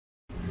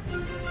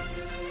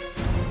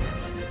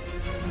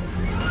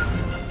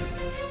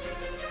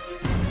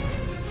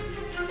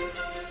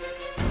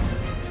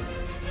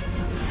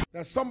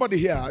There's somebody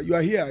here. You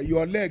are here.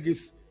 Your leg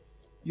is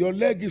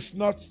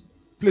not.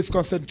 Please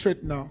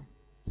concentrate now.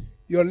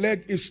 Your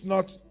leg is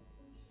not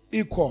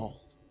equal.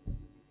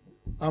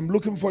 I'm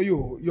looking for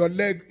you. Your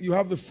leg, you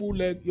have the full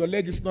leg. Your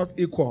leg is not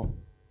equal.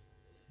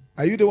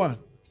 Are you the one?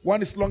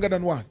 One is longer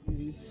than one.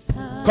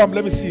 Come,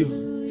 let me see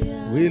you.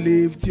 We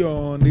lift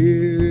your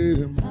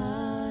name.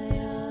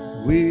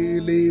 We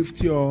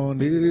lift your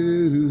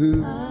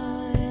name.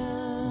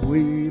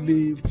 We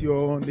lift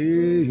your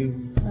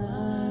name.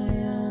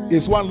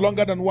 Is one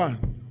longer than one?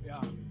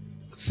 Yeah.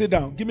 Sit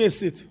down. Give me a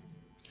seat.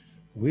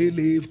 We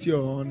lift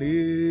your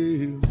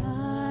name.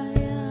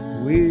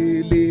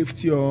 We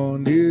lift your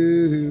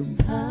name.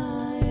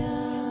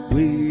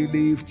 We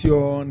lift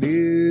your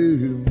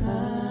name.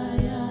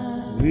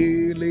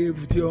 We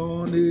lift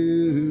your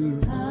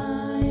name.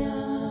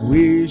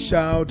 We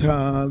shout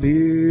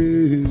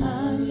hallelujah.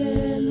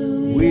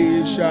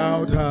 We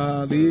shout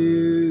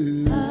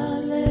hallelujah.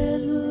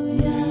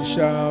 We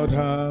shout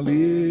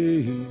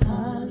hallelujah.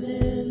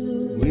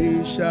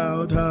 We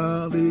shout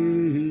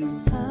hallelujah.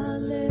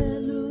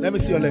 Let me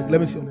see your leg.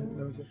 Let me see your leg.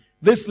 Let me see.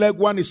 This leg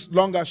one is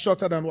longer,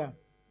 shorter than one.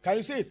 Can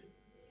you see it?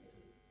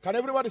 Can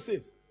everybody see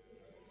it?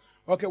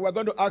 Okay, we're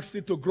going to ask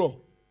it to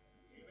grow.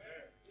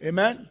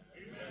 Amen? Amen?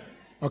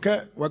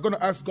 Okay, we're going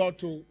to ask God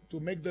to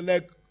make the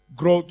leg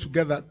grow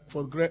together,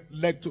 for the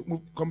leg to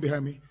move. Come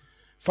behind me.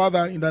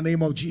 Father, in the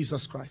name of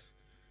Jesus Christ.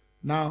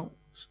 Now,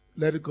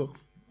 let it go.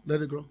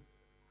 Let it grow.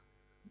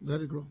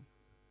 Let it grow.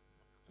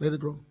 Let it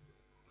grow.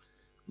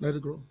 Let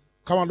it grow.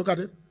 Come on, look at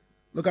it.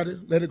 Look at it.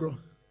 Let it grow.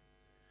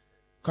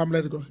 Come,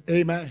 let it go.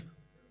 Amen.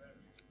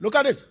 Look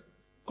at it.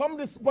 Come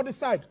this body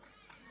side.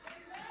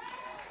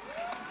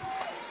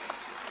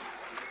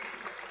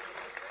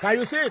 Can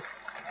you see it?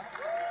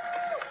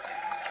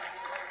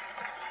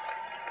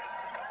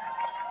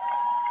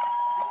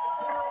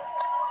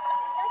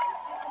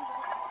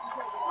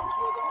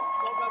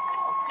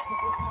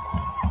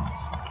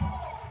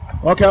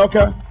 Okay,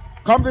 okay.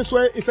 Come this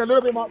way. It's a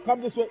little bit more.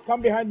 Come this way.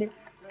 Come behind me.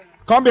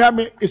 Come behind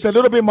me. It's a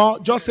little bit more.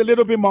 Just a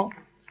little bit more.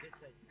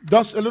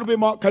 Just a little bit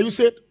more. Can you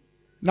see it?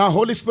 Now,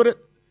 Holy Spirit,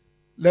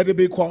 let it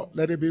be equal.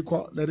 Let it be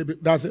equal. Let it be.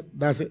 That's it.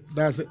 That's it.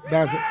 That's it.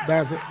 That's it.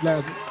 That's it.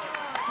 That's it.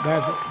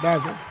 That's it.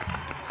 That's it.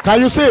 Can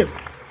you see it?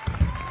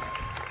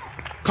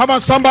 Come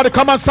on, somebody.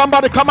 Come on,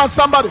 somebody. Come on,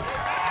 somebody.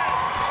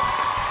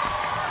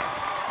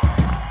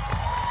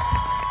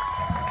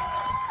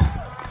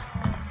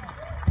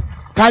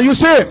 Can you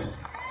see it?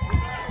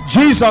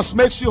 Jesus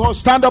makes you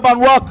stand up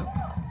and walk.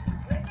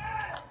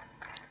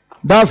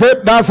 That's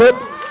it. That's it.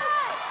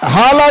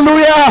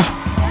 Hallelujah.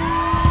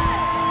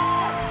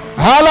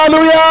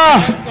 Hallelujah.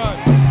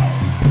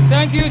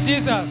 Thank you,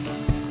 Jesus.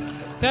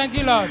 Thank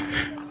you, Lord.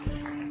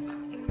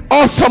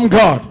 Awesome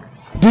God.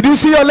 Did you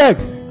see your leg?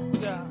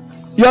 Yeah.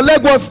 Your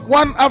leg was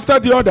one after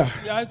the other.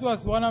 Yeah, it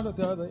was one after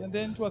the other. And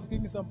then it was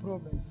giving me some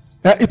problems.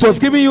 It was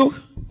giving you?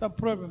 Some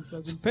problems.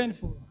 It's been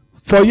painful.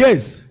 For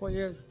years? For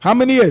years. How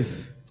many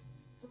years?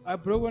 I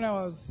broke when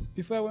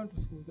before I went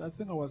to school. I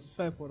think I was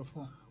 5 or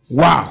 4.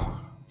 Wow.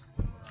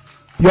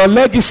 Your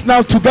leg is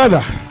now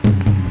together.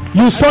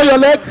 You saw your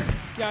leg?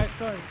 Yeah, I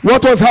saw it.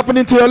 What was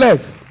happening to your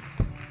leg?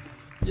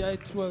 Yeah,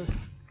 it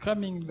was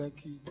coming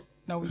like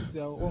now it's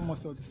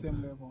almost at the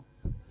same level.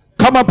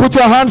 Come and put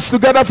your hands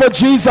together for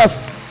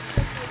Jesus.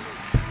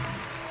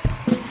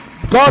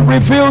 God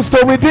reveals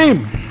to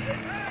redeem.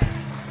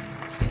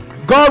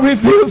 God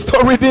reveals to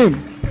redeem.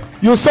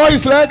 You saw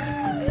his leg?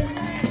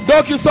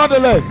 Doc, you saw the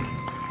leg.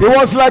 It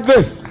was like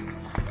this.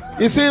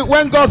 You see,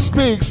 when God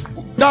speaks,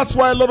 that's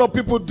why a lot of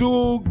people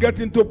do get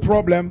into a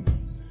problem.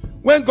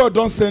 When God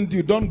don't send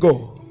you, don't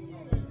go.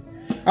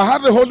 I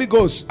had the Holy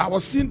Ghost. I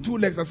was seeing 2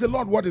 legs. I said,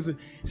 Lord, what is it?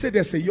 He said,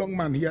 there's a young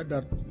man here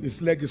that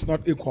his leg is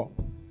not equal.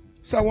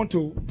 So I want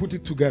to put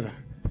it together.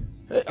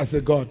 Hey, I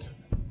said, God.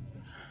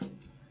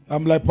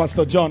 I'm like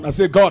Pastor John. I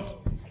said, God,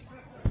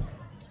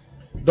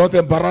 don't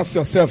embarrass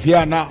yourself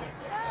here now.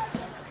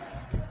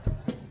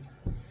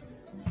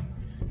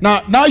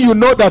 Now you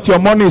know that your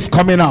money is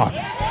coming out.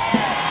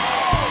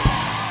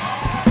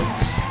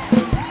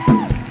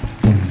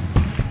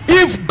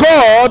 If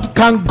God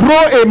can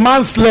grow a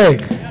man's leg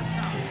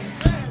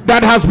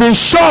that has been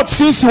short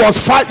since he was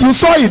 5, you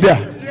saw it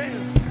there.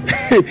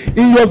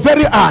 In your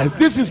very eyes.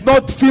 This is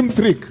not film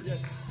trick.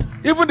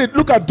 Even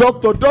look at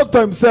doctor. Doctor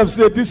himself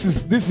said, this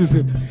is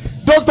it.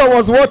 Doctor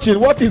was watching.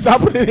 What is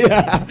happening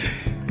here?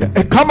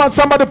 Come on,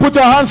 somebody put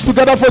your hands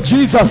together for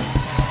Jesus.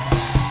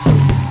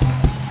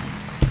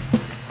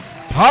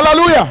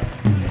 Hallelujah.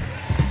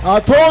 I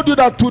told you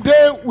that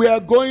today we are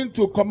going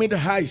to commit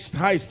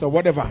heist or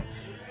whatever.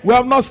 We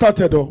have not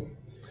started though.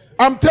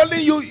 I'm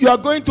telling you, you are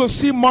going to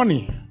see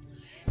money.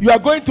 You are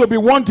going to be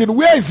wanting,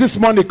 where is this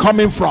money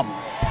coming from?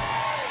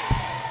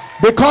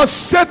 Because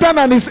Satan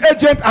and his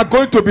agent are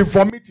going to be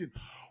vomiting.